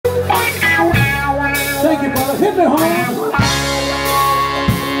Hit me home.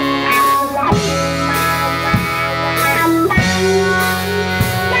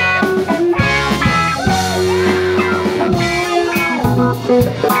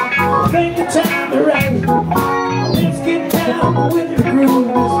 Think the time is right. Let's get down with the groove.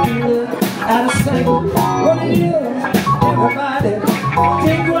 This feeling out of sight. What it is, everybody,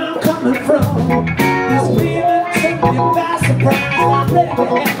 think where I'm coming from. This feeling took me by surprise. I'm ready to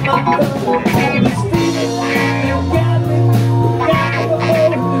have my fun. This feeling, you got me before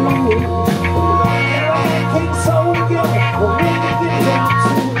we do it. Everybody keeps so together. We're ready to get down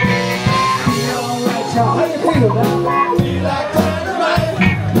to it. Feel alright, y'all. How you feel now? Feel like dynamite.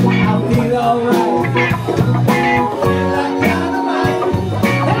 I feel alright. Feel like dynamite.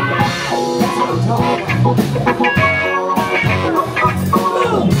 That's what I'm talking about.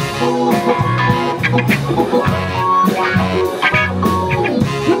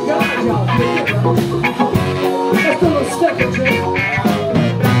 Good God, y'all. Let's do a little step and trick.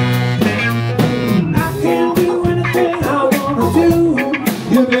 I can't do anything I wanna do.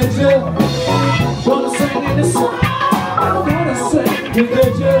 You betcha. Wanna sing in the song. I wanna sing. You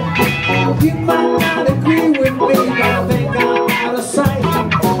betcha. You might not agree with me, but I think I'm out of sight.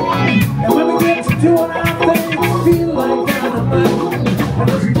 And when we get to doing our thing, we feel like dynamite. And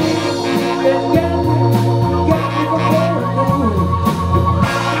it's me that got me before we do it.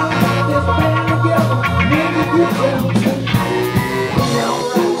 This band together, maybe get down to it. Feel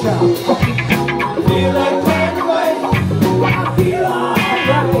alright, y'all. Feel like dynamite. I feel alright.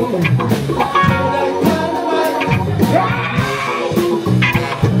 Feel like dynamite.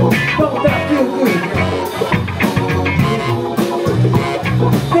 Don't that feel good?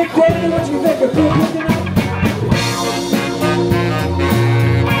 Big Daddy, what you think? Feel good tonight?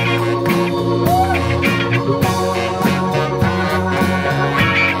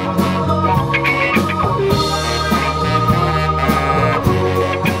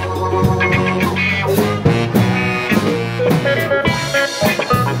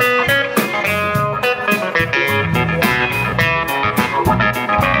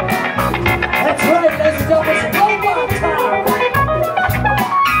 That's right, ladies and gentlemen, it's robot time.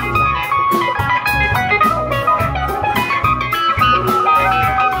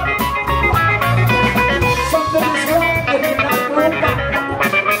 Something is wrong if you're not robot.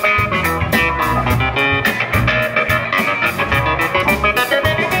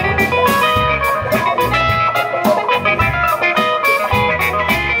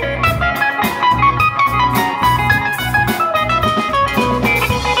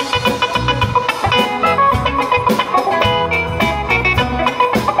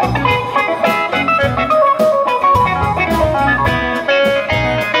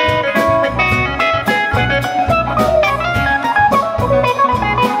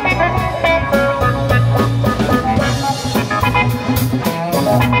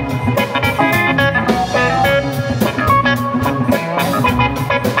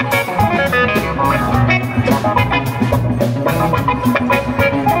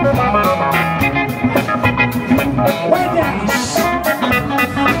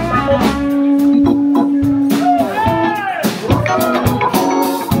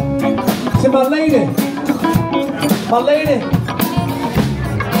 To my lady,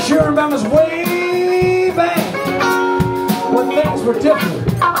 she remembers way back when things were different.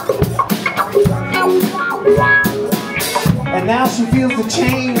 And now she feels the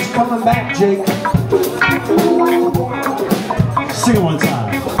change coming back, Jake. Sing it one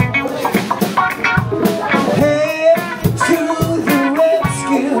time. Hail to the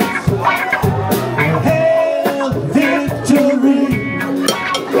Redskins. Hail victory.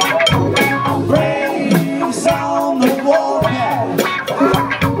 Braves on the warpath.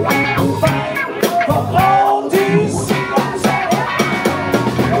 Fight for all DC.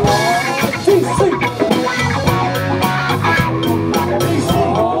 DC.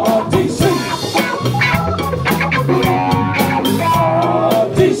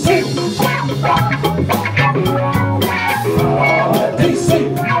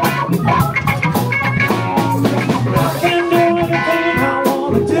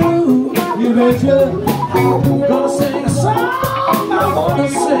 Gonna sing a song I wanna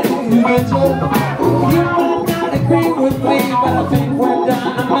sing, you betcha. You might not agree with me, but I think we're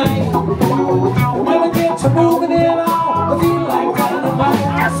dynamite. When we get to moving it on, I feel like dynamite.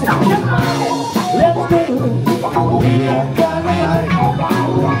 I say, let's do it. We are dynamite.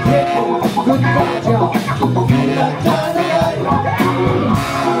 Yeah, good.